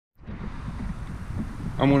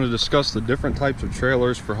I'm going to discuss the different types of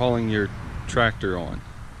trailers for hauling your tractor on.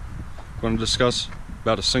 I'm going to discuss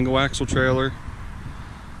about a single axle trailer,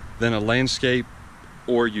 then a landscape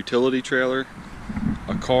or utility trailer,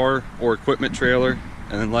 a car or equipment trailer,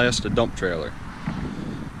 and then last a dump trailer.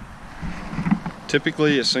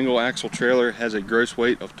 Typically a single axle trailer has a gross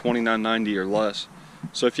weight of 2990 or less,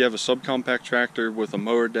 so if you have a subcompact tractor with a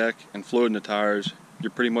mower deck and fluid in the tires,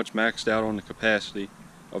 you're pretty much maxed out on the capacity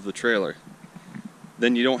of the trailer.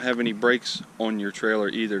 Then you don't have any brakes on your trailer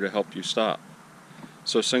either to help you stop.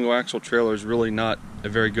 So a single axle trailer is really not a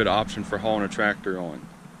very good option for hauling a tractor on.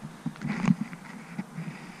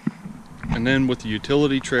 And then with the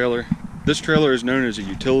utility trailer, this trailer is known as a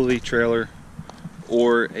utility trailer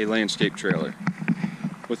or a landscape trailer.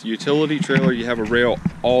 With the utility trailer, you have a rail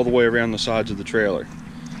all the way around the sides of the trailer.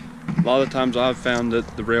 A lot of times I've found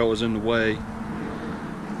that the rail is in the way.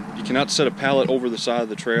 You cannot set a pallet over the side of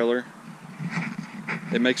the trailer.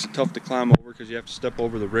 It makes it tough to climb over because you have to step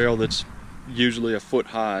over the rail that's usually a foot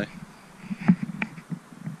high.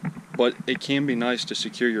 But it can be nice to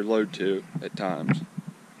secure your load to at times.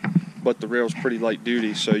 But the rail's pretty light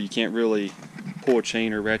duty, so you can't really pull a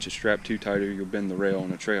chain or ratchet strap too tight or you'll bend the rail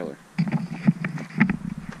on a trailer.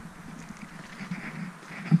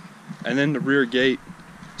 And then the rear gate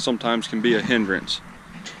sometimes can be a hindrance,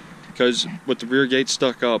 because with the rear gate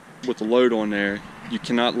stuck up with the load on there, you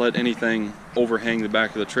cannot let anything overhang the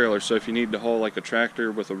back of the trailer. So if you need to haul like a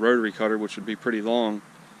tractor with a rotary cutter, which would be pretty long,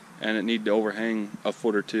 and it need to overhang a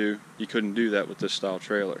foot or two, you couldn't do that with this style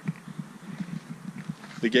trailer.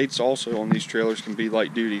 The gates also on these trailers can be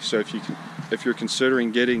light duty, so if you're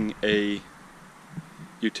considering getting a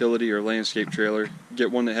utility or landscape trailer,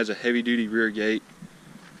 get one that has a heavy duty rear gate,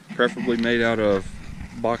 preferably made out of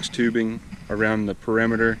box tubing around the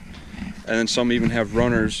perimeter, and then some even have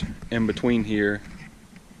runners in between here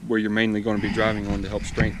where you're mainly going to be driving on to help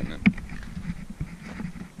strengthen it.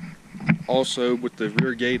 Also, with the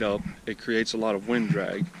rear gate up, it creates a lot of wind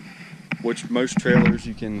drag, which most trailers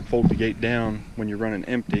you can fold the gate down when you're running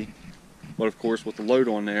empty, but of course with the load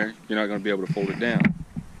on there, you're not going to be able to fold it down.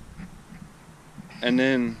 And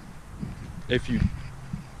then if you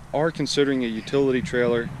are considering a utility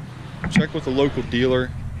trailer, check with a local dealer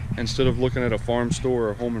instead of looking at a farm store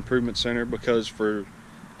or home improvement center, because for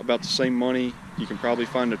about the same money you can probably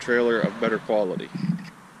find a trailer of better quality.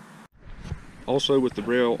 Also, with the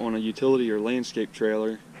rail on a utility or landscape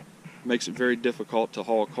trailer, it makes it very difficult to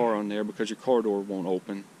haul a car on there because your car door won't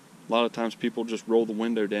open. A lot of times people just roll the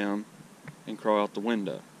window down and crawl out the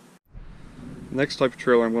window. The next type of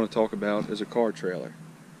trailer I'm going to talk about is a car trailer.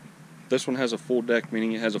 This one has a full deck,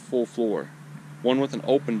 meaning it has a full floor. One with an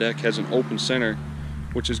open deck has an open center,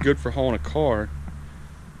 which is good for hauling a car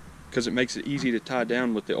because it makes it easy to tie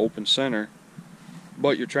down with the open center,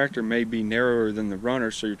 but your tractor may be narrower than the runner,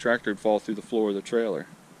 so your tractor would fall through the floor of the trailer.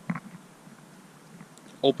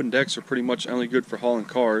 Open decks are pretty much only good for hauling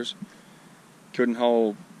cars. Couldn't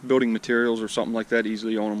haul building materials or something like that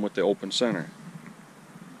easily on them with the open center.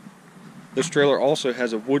 This trailer also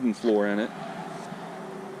has a wooden floor in it.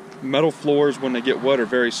 Metal floors, when they get wet, are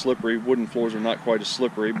very slippery. Wooden floors are not quite as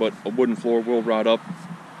slippery, but a wooden floor will rot up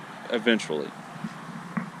eventually.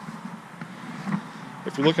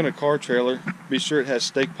 If you're looking at a car trailer, be sure it has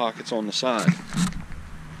stake pockets on the side.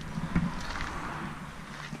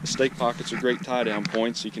 The stake pockets are great tie-down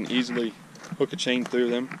points. You can easily hook a chain through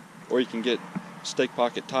them, or you can get stake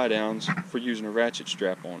pocket tie-downs for using a ratchet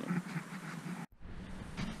strap on them.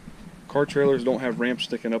 Car trailers don't have ramps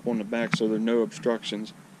sticking up on the back, so there are no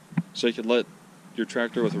obstructions, so you could let your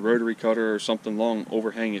tractor with a rotary cutter or something long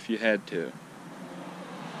overhang if you had to.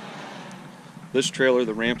 This trailer,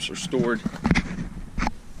 the ramps are stored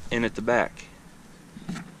in at the back.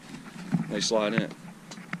 They slide in.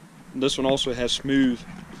 This one also has smooth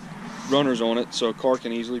runners on it, so a car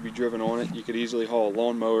can easily be driven on it. You could easily haul a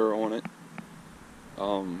lawnmower on it,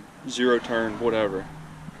 zero turn, whatever.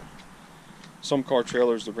 Some car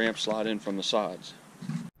trailers, the ramps slide in from the sides.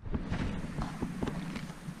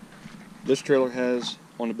 This trailer has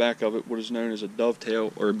on the back of it what is known as a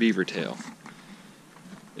dovetail or a beaver tail.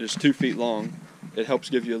 It is 2 feet long. It helps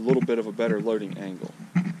give you a little bit of a better loading angle.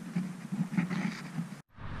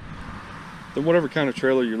 Then whatever kind of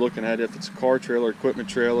trailer you're looking at, if it's a car trailer, equipment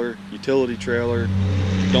trailer, utility trailer,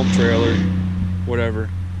 dump trailer, whatever,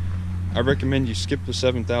 I recommend you skip the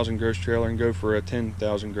 7,000 gross trailer and go for a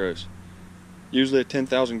 10,000 gross. Usually a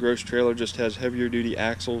 10,000 gross trailer just has heavier duty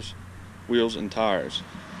axles, wheels, and tires.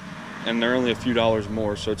 And they're only a few dollars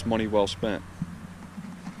more, so it's money well spent.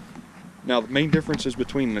 Now, the main differences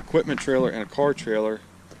between an equipment trailer and a car trailer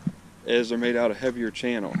is they're made out of heavier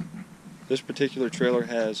channel. This particular trailer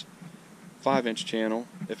has 5-inch channel.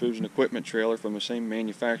 If it was an equipment trailer from the same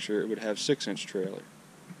manufacturer, it would have 6-inch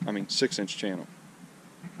channel.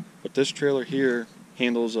 But this trailer here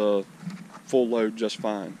handles a full load just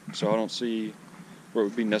fine, so I don't see where it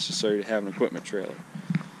would be necessary to have an equipment trailer.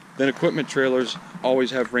 Then equipment trailers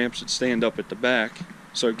always have ramps that stand up at the back,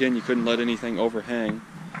 so again you couldn't let anything overhang.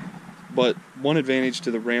 But one advantage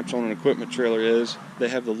to the ramps on an equipment trailer is they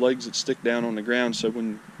have the legs that stick down on the ground, so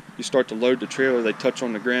when you start to load the trailer they touch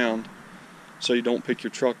on the ground so you don't pick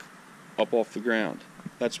your truck up off the ground.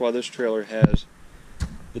 That's why this trailer has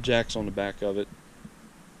the jacks on the back of it.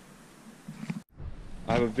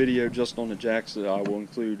 I have a video just on the jacks that I will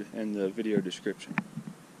include in the video description.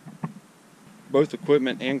 Both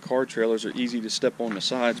equipment and car trailers are easy to step on the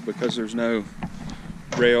sides because there's no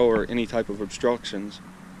rail or any type of obstructions.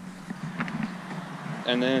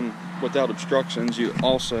 And then without obstructions, you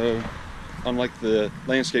also, unlike the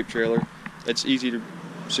landscape trailer, it's easy to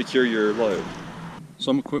secure your load.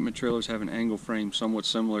 Some equipment trailers have an angle frame somewhat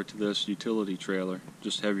similar to this utility trailer,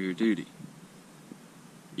 just heavier duty.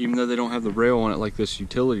 Even though they don't have the rail on it like this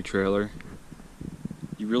utility trailer,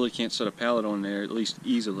 you really can't set a pallet on there, at least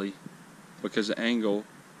easily, because the angle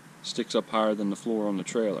sticks up higher than the floor on the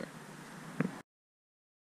trailer.